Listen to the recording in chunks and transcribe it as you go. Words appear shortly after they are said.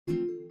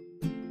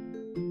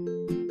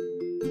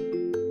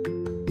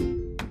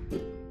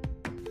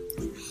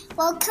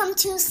Welcome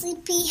to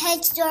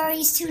Sleepyhead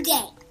Stories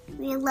today.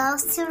 We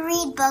love to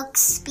read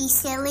books, be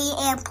silly,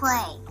 and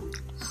play.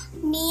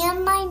 Me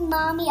and my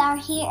mommy are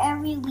here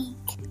every week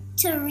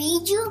to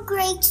read you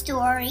great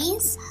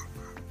stories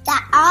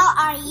that all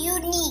are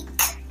unique.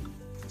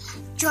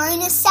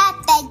 Join us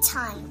at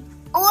bedtime,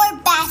 or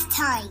bath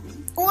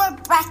time, or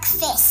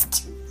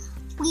breakfast.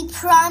 We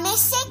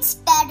promise it's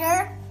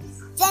better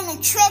than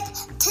a trip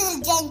to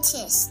the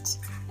dentist.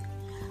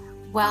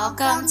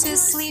 Welcome to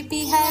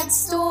Sleepyhead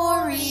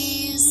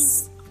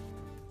Stories.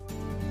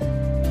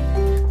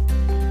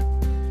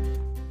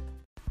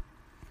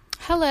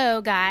 Hello,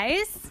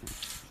 guys.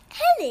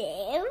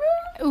 Hello.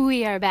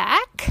 We are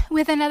back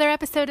with another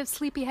episode of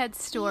Sleepyhead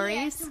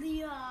Stories. Yes,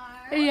 we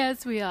are.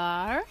 Yes, we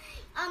are.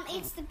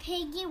 It's the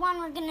piggy one.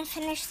 We're going to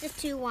finish the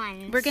two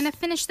ones. We're going to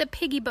finish the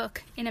piggy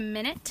book in a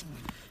minute.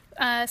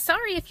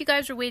 Sorry if you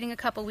guys were waiting a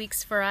couple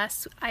weeks for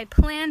us. I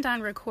planned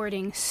on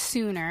recording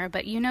sooner,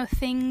 but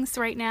things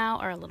right now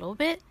are a little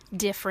bit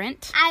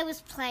different. I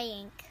was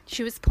playing.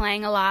 She was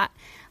playing a lot.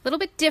 A little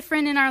bit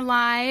different in our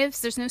lives.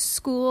 There's no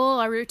school.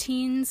 Our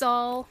routine's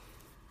all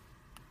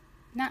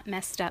not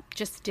messed up,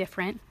 just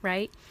different,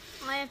 right?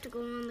 I have to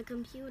go on the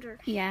computer.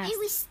 Yes. Hey,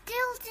 we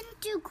still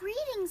didn't do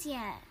greetings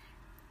yet.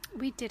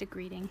 We did a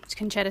greeting.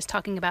 Conchetta's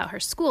talking about her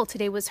school.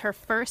 Today was her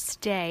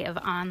first day of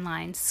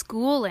online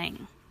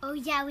schooling. Oh,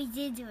 yeah, we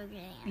did do a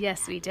greeting.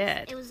 Yes, we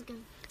did. It was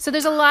good. So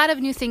there's a lot of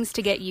new things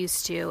to get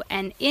used to,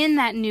 and in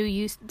that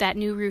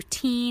new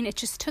routine, it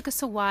just took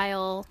us a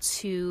while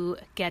to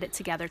get it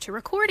together to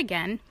record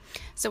again.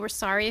 So we're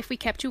sorry if we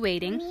kept you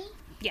waiting. Me?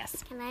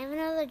 Yes. Can I have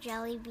another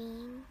jelly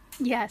bean?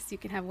 Yes, you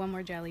can have one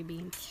more jelly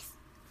bean.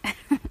 But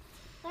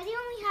you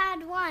only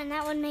had one.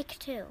 That would make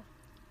two.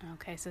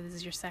 Okay, so this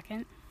is your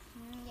second?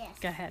 Yes.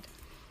 Go ahead.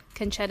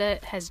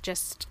 Conchetta has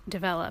just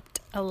developed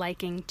a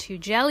liking to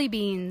jelly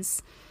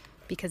beans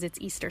because it's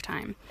Easter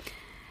time.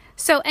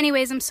 So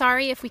anyways, I'm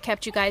sorry if we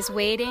kept you guys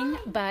waiting,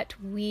 but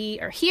we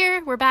are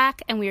here, we're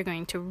back, and we are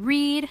going to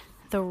read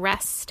the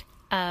rest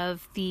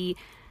of the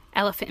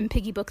Elephant and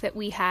Piggy book that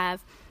we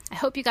have. I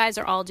hope you guys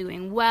are all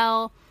doing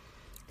well,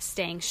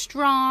 staying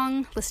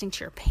strong, listening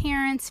to your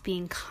parents,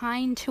 being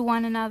kind to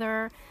one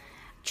another,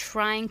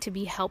 trying to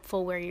be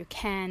helpful where you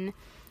can.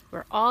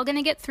 We're all going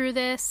to get through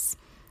this.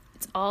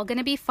 It's all going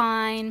to be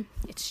fine.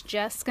 It's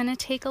just going to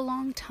take a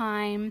long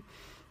time,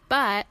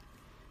 but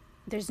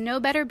there's no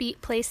better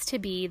place to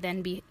be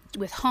than be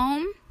with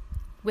home,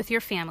 with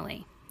your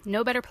family.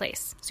 No better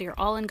place. So you're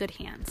all in good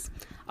hands.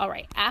 All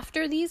right.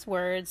 After these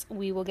words,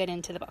 we will get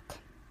into the book.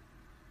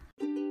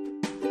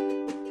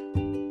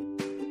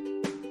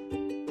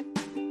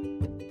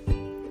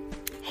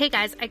 Hey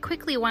guys, I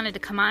quickly wanted to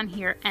come on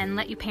here and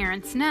let you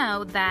parents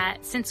know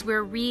that since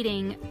we're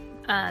reading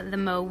the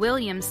Mo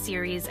Williams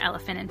series,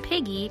 Elephant and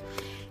Piggy,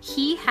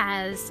 he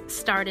has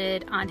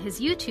started on his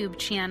YouTube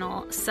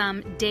channel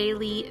some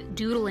daily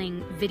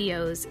doodling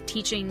videos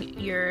teaching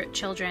your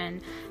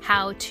children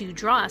how to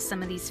draw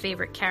some of these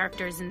favorite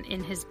characters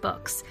in his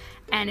books.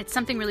 And it's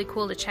something really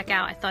cool to check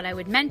out. I thought I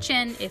would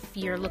mention if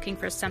you're looking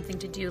for something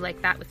to do like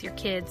that with your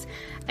kids.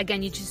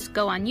 Again, you just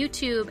go on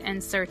YouTube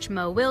and search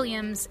Mo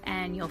Williams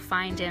and you'll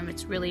find him.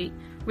 It's really,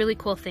 really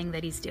cool thing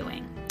that he's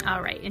doing.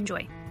 All right,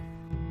 enjoy.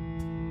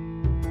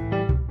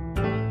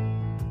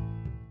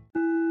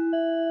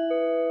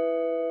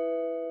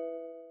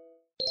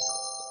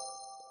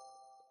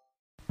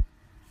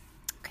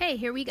 Okay,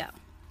 here we go.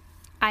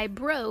 I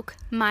Broke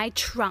My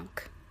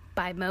Trunk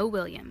by Mo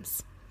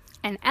Williams,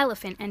 an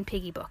Elephant and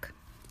Piggy book.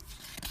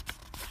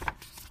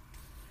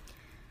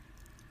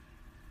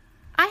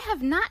 I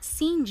have not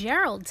seen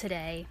Gerald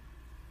today.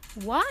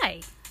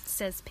 Why?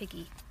 Says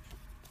Piggy.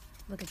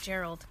 Look at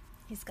Gerald.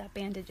 He's got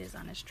bandages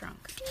on his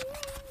trunk.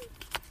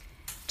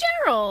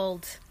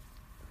 Gerald!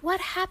 What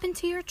happened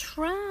to your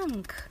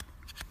trunk?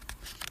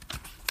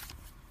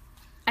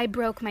 I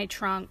broke my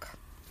trunk.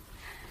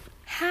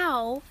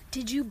 How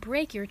did you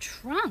break your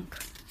trunk?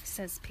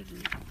 Says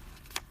Piggy.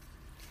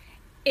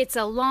 It's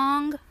a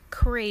long,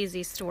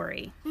 crazy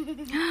story.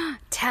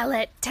 Tell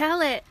it,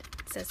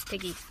 says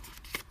Piggy.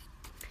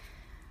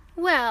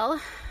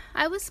 Well,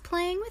 I was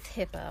playing with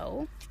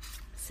Hippo,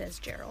 says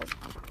Gerald.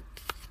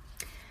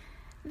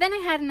 Then I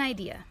had an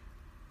idea.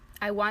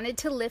 I wanted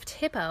to lift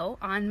Hippo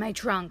on my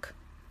trunk.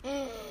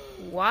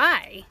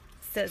 Why?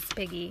 Says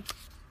Piggy.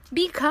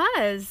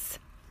 Because.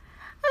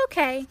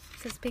 Okay,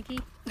 says Piggy.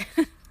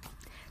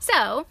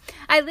 So,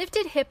 I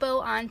lifted Hippo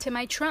onto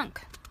my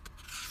trunk.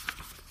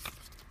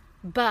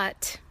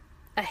 But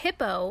a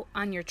hippo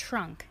on your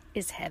trunk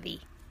is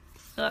heavy.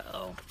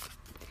 Uh-oh.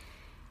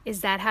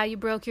 Is that how you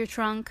broke your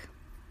trunk?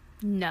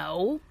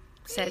 No,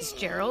 says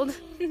Gerald.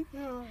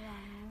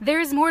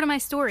 There's more to my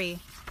story.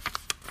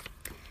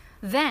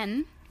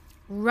 Then,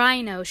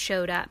 Rhino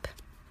showed up.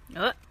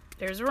 Oh,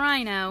 there's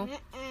Rhino.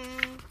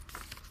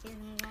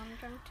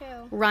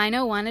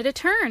 Rhino wanted a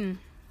turn.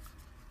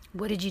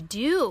 What did you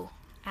do?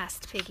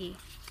 Asked Piggy.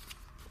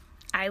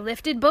 I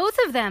lifted both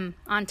of them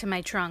onto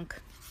my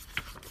trunk.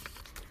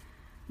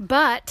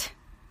 But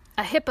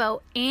a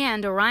hippo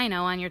and a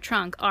rhino on your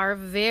trunk are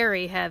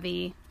very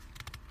heavy.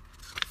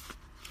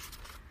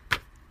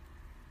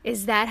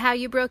 Is that how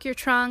you broke your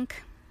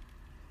trunk?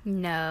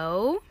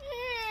 No.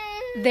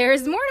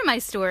 There's more to my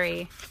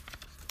story.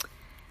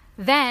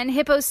 Then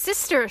Hippo's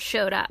sister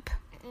showed up.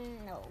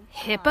 No.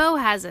 Hippo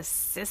has a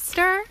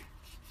sister?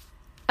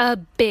 A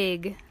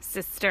big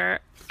sister.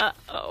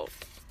 Uh-oh.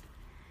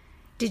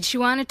 Did she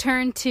want to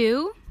turn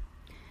too?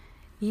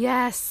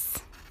 Yes,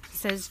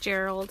 says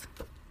Gerald.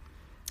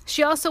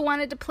 She also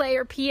wanted to play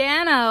her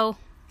piano.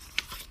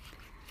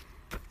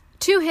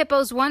 2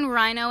 hippos, 1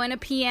 rhino, and a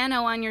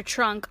piano on your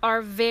trunk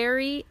are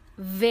very,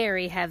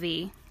 very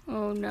heavy.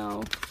 Oh,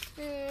 no.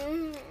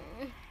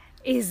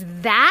 Is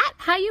that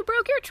how you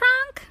broke your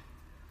trunk?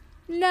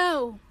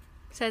 No,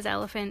 says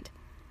Elephant.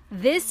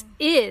 This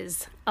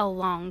is a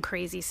long,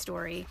 crazy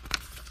story.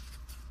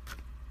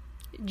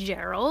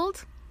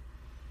 Gerald?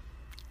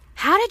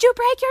 How did you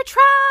break your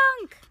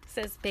trunk?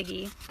 Says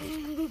Piggy.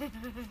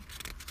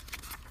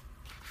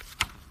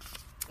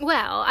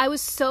 Well, I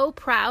was so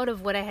proud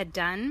of what I had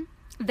done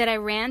that I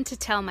ran to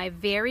tell my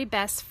very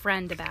best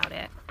friend about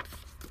it.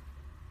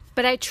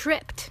 But I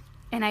tripped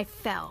and I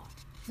fell.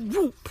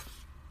 Whoop!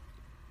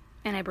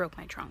 And I broke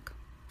my trunk.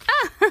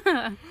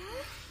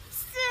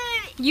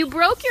 You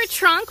broke your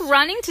trunk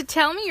running to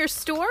tell me your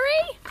story?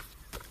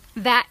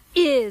 That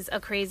is a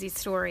crazy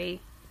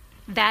story.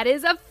 That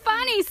is a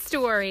funny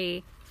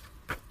story.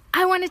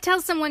 I want to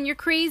tell someone your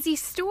crazy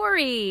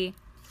story.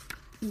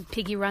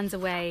 Piggy runs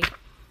away.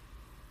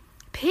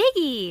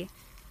 Piggy,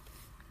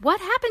 what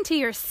happened to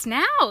your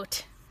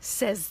snout?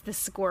 Says the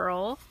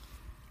squirrel.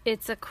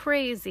 It's a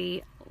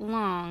crazy,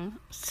 long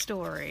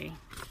story.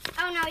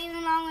 Oh no,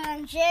 even longer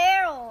than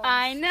Gerald.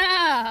 I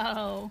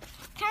know.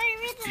 Can we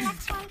read the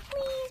next one,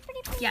 please?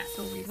 Pretty please? Yes,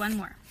 we'll read one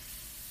more.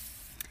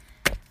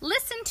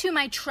 Listen to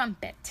My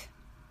Trumpet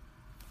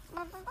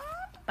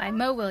by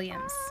Mo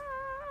Williams.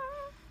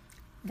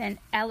 Then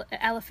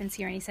Elephant's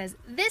here and he says,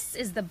 this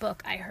is the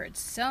book I heard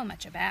so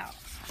much about.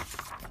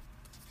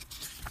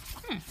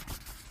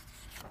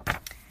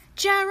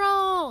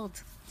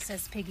 Gerald,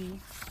 says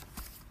Piggy.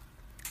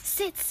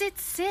 Sit, sit,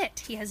 sit.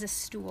 He has a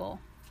stool.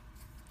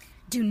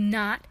 Do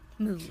not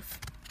move.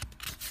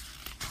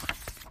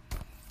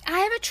 I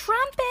have a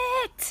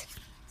trumpet,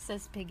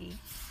 says Piggy.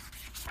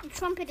 A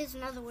trumpet is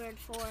another word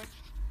for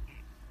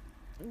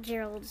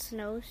Gerald's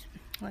nose.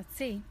 Let's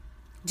see.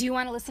 Do you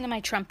want to listen to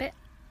my trumpet?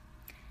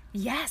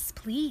 Yes,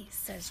 please,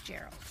 says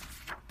Gerald.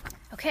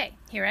 Okay,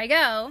 here I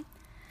go.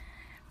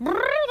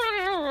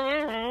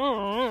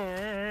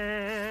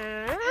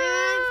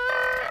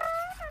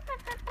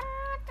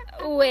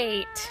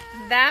 Wait,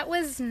 that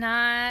was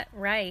not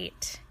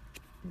right.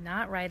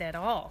 Not right at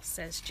all,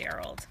 says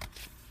Gerald.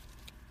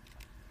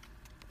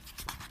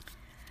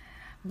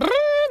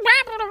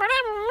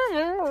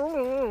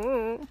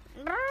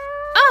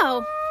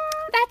 Oh,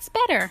 that's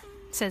better,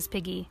 says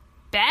Piggy.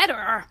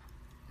 Better,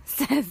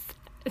 says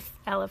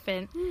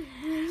Elephant.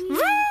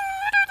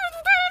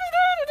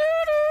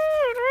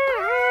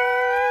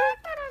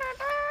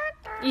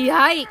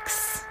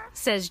 Yikes,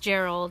 says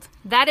Gerald.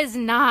 That is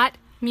not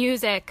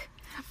music.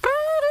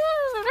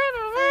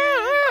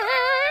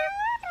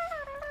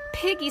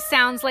 Piggy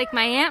sounds like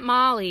my Aunt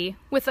Molly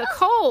with a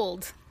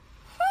cold.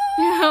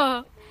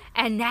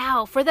 And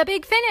now for the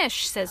big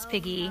finish, says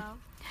Piggy. No.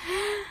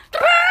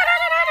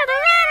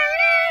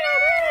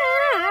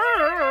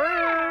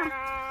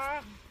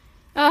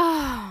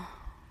 Oh,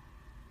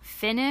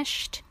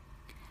 finished,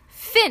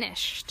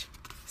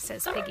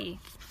 says Piggy.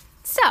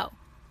 So,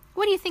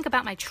 what do you think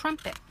about my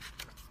trumpet?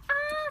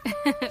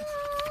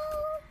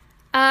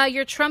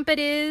 Your trumpet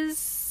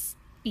is...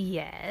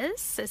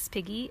 Yes, says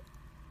Piggy.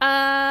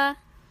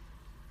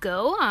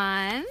 Go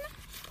on.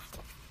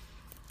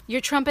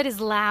 Your trumpet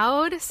is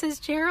loud, says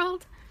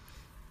Gerald.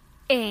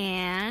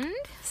 And,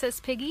 says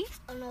Piggy.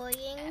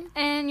 Annoying.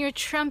 And your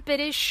trumpet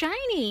is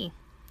shiny,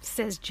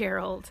 says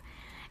Gerald.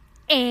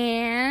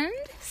 And,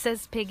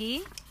 says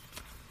Piggy.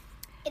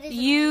 It is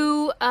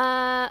You,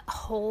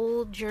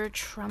 hold your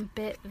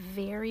trumpet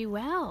very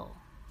well.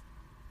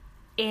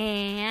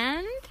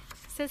 And,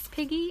 says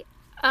Piggy,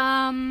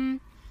 I'm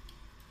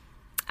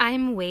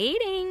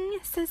waiting,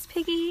 says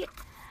Piggy.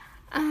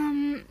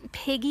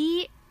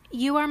 Piggy,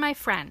 you are my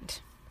friend.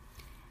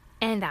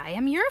 And I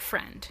am your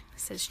friend,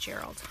 says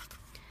Gerald.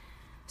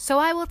 So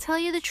I will tell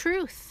you the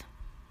truth.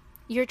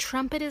 Your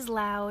trumpet is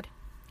loud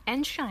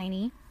and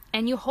shiny,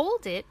 and you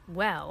hold it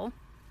well,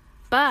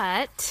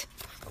 but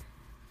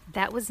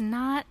that was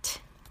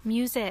not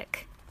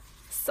music.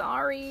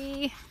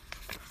 Sorry.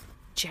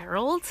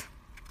 Gerald,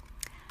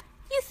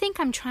 you think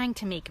I'm trying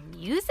to make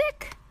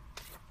music?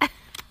 I'm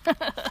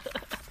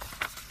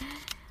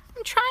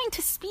trying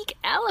to speak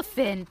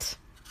elephant.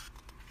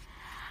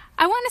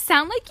 I want to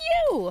sound like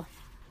you.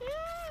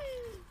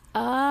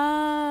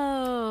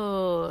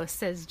 Oh,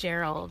 says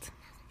Gerald.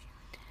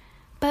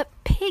 But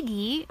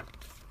Piggy,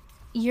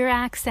 your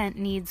accent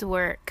needs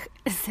work,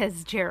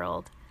 says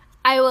Gerald.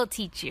 I will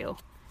teach you.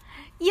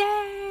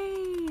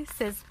 Yay,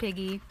 says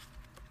Piggy.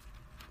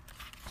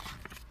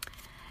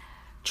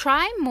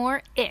 Try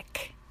more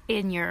ick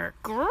in your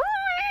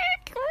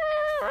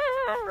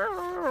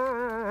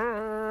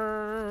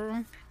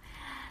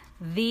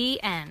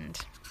The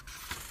end.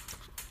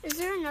 Is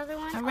there another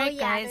one? All right,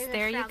 guys,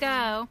 there you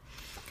go.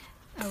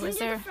 Oh, is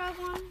there? The frog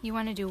one? You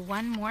want to do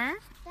one more?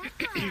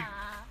 Yeah.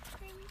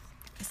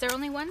 Is there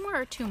only one more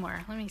or two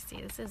more? Let me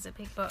see. This is a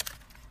big book.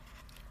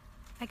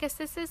 I guess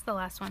this is the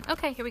last one.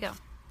 Okay, here we go.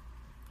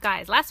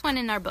 Guys, last one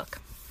in our book.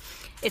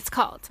 It's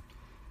called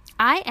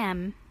I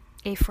Am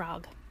a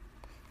Frog.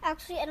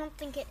 Actually, I don't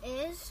think it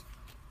is.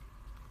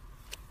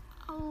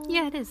 Oh.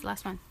 Yeah, it is.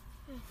 Last one.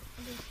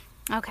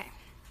 Okay.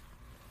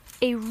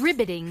 A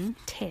ribbiting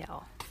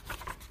tale.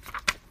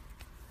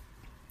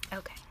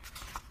 Okay.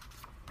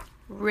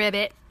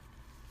 Ribbit.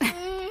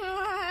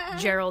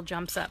 Gerald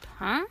jumps up.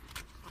 Huh?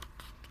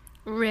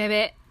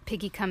 Ribbit.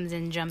 Piggy comes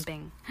in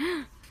jumping.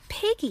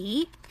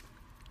 Piggy,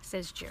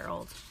 says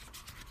Gerald.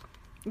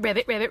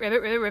 Ribbit, ribbit,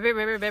 ribbit, ribbit, ribbit,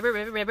 ribbit, ribbit,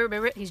 ribbit, ribbit,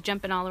 ribbit. He's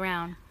jumping all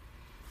around.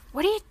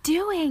 What are you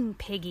doing,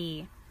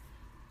 Piggy?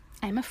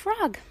 I'm a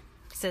frog,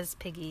 says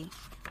Piggy.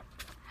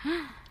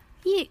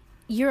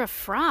 You're a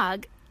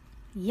frog?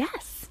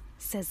 Yes,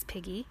 says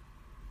Piggy.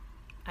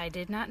 I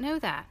did not know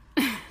that,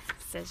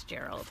 says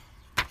Gerald.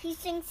 He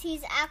thinks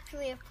he's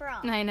actually a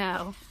frog. I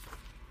know.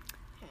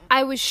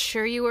 I was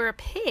sure you were a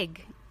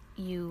pig.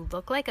 You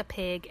look like a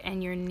pig,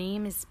 and your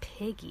name is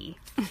Piggy,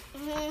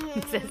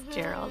 says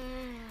Gerald.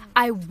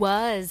 I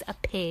was a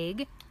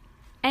pig,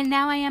 and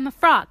now I am a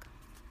frog.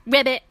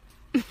 Ribbit.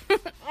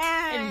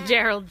 And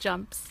Gerald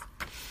jumps.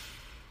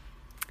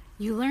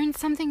 You learn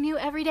something new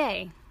every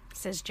day,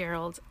 says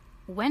Gerald.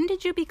 When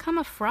did you become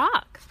a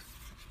frog?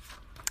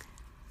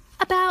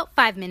 About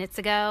 5 minutes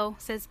ago,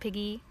 says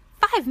Piggy.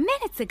 5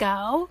 minutes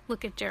ago?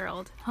 Look at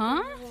Gerald.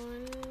 Huh?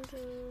 1, 2,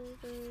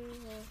 3, 4,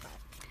 5.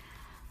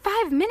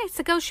 5 minutes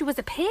ago she was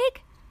a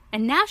pig,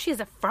 and now she is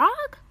a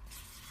frog?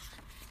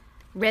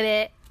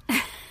 Ribbit,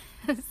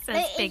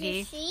 says Piggy.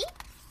 Is it she?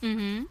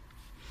 Mm-hmm.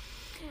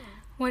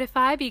 What if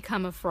I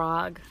become a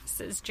frog,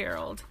 says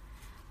Gerald.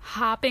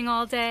 Hopping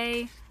all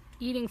day,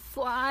 eating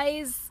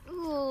flies.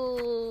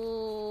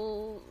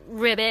 Ooh,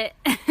 ribbit,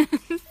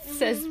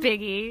 says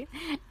Piggy.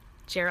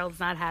 Gerald's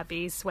not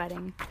happy, he's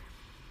sweating.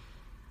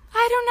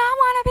 I do not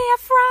want to be a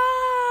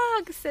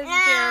frog, says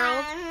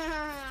Gerald.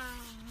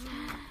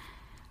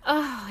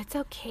 Oh, it's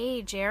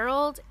okay,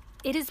 Gerald.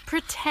 It is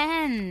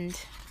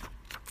pretend.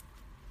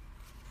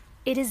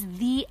 It is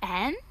the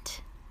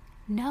end?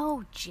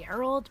 No,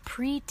 Gerald,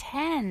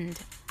 pretend.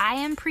 I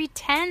am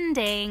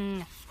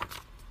pretending.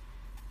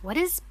 What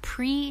is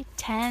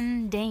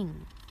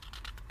pretending?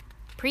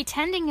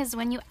 Pretending is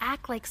when you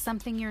act like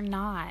something you're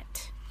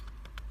not.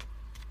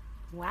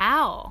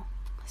 Wow,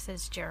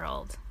 says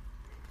Gerald.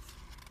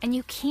 And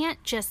you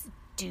can't just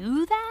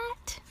do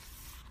that?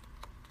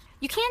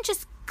 You can't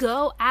just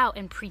go out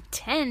and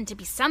pretend to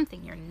be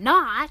something you're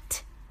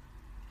not.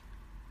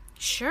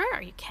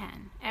 Sure, you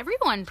can.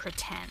 Everyone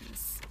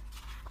pretends.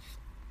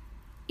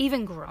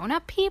 Even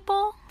grown-up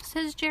people,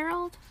 says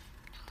Gerald.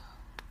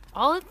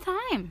 All the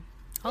time.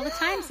 All the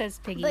time, says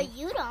Piggy. But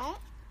you don't.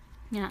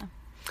 Yeah.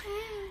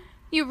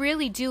 You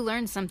really do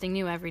learn something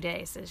new every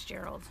day, says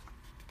Gerald.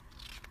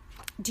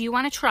 Do you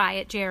want to try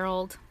it,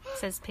 Gerald?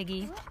 Says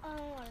Piggy.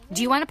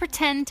 Do you want to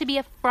pretend to be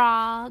a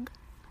frog?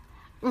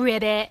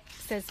 Ribbit,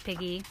 says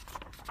Piggy.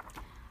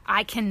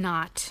 I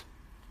cannot,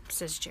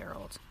 says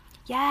Gerald.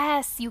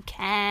 Yes, you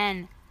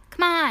can.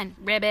 Come on,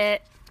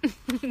 Ribbit.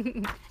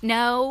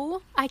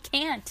 No, I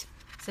can't,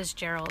 says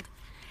Gerald.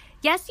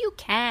 Yes, you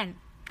can,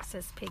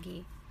 says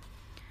Piggy.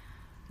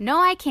 No,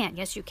 I can't.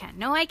 Yes, you can.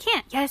 No, I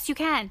can't. Yes, you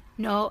can.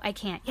 No, I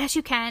can't. Yes,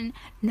 you can.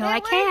 No, I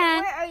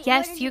can't.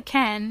 Yes, you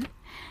can.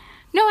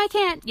 No, I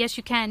can't. Yes,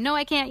 you can. No,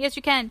 I can't. Yes,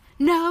 you can.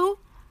 No,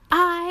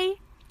 I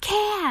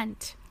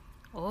can't.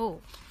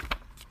 Oh.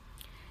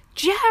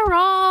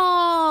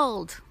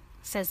 Gerald,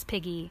 says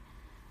Piggy.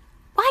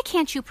 Why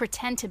can't you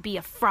pretend to be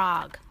a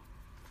frog?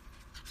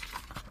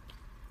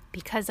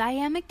 Because I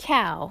am a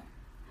cow.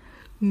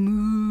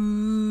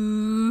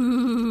 Moo.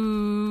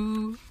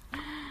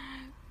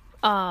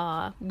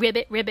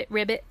 Ribbit, ribbit,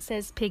 ribbit,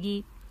 says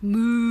Piggy.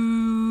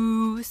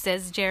 Moo,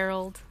 says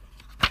Gerald.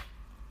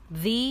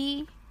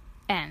 The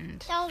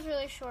end. That was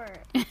really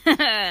short.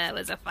 It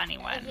was a funny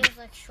one. It feels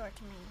like short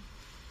to me.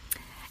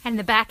 And in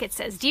the back it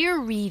says, Dear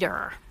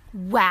reader,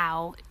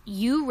 wow,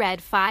 you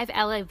read 5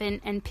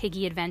 Elephant and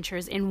Piggy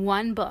adventures in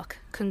one book.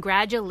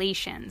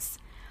 Congratulations.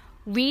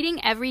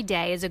 Reading every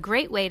day is a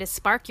great way to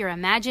spark your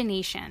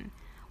imagination.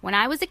 When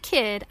I was a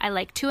kid, I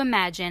liked to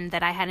imagine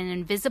that I had an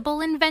invisible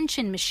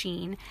invention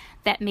machine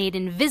that made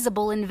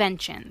invisible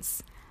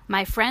inventions.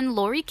 My friend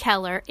Lori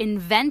Keller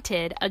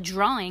invented a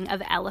drawing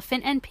of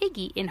Elephant and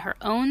Piggy in her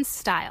own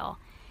style.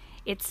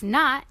 It's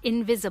not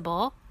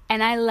invisible,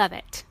 and I love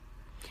it.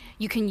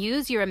 You can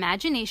use your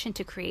imagination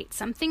to create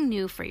something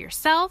new for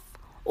yourself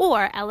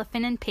or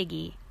Elephant and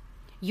Piggy.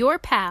 Your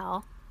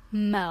pal,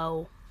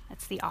 Mo.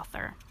 That's the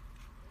author.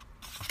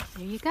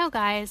 There you go,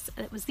 guys.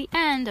 It was the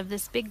end of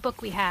this big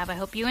book we have. I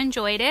hope you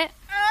enjoyed it.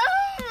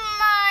 Oh,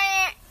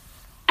 my.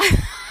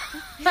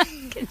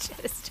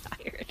 Conchetta's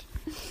tired.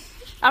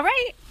 All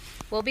right.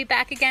 We'll be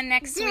back again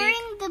next week.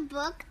 During the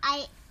book,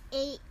 I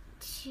ate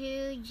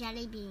 2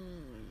 jelly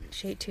beans.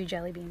 She ate 2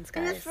 jelly beans,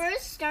 guys. In the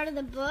first start of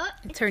the book,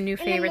 it's her new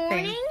favorite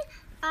thing.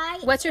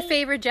 What's your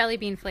favorite jelly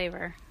bean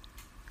flavor?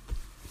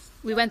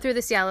 We went through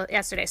this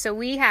yesterday. So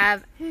we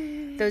have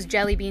those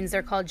jelly beans.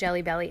 They're called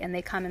Jelly Belly, and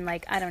they come in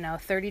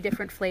 30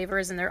 different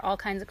flavors, and they're all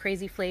kinds of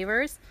crazy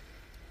flavors.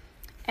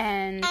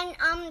 And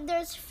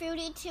there's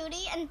Fruity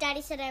Tooty, and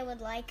Daddy said I would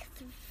like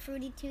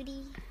Fruity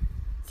Tooty.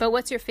 But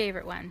what's your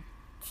favorite one?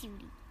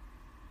 Tooty.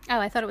 Oh,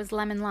 I thought it was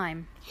lemon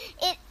lime.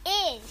 It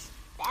is.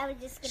 But I was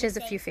just gonna She has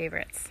a few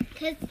favorites.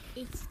 Because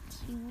it's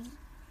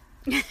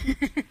Tooty.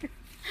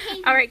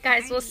 All right,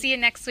 guys. We'll see you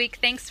next week.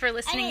 Thanks for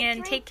listening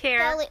in. Take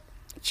care.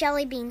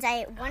 Jelly beans. I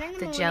ate one in the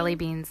morning. The jelly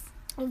beans.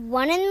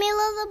 One in the middle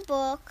of the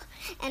book,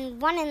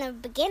 and one in the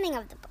beginning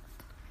of the book.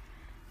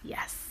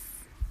 Yes.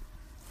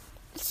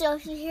 So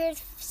if you hear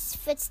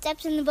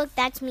footsteps in the book,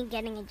 that's me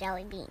getting a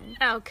jelly bean.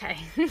 Okay.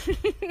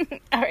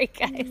 All right,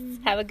 guys.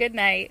 Have a good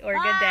night or a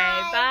good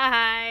day.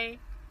 Bye.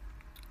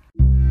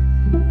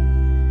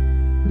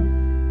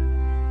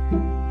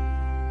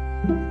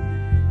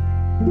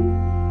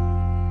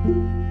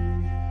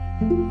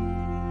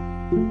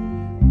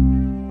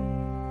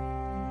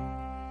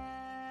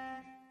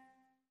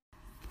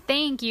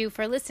 Thank you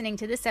for listening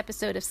to this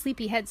episode of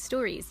Sleepyhead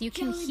Stories. You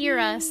can hear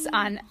us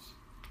on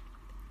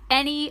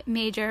any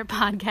major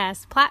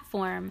podcast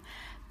platform: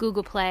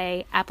 Google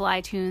Play, Apple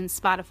iTunes,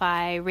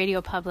 Spotify,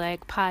 Radio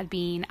Public,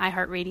 Podbean,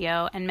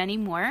 iHeartRadio, and many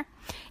more.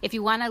 If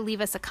you want to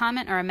leave us a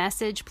comment or a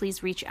message,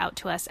 please reach out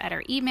to us at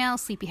our email,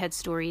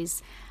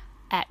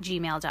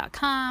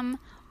 sleepyheadstories@gmail.com,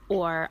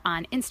 or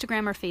on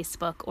Instagram or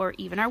Facebook, or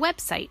even our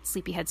website,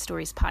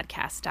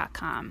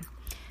 sleepyheadstoriespodcast.com.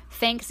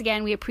 Thanks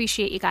again. We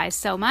appreciate you guys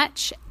so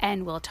much,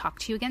 and we'll talk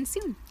to you again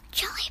soon.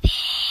 Jelly bean.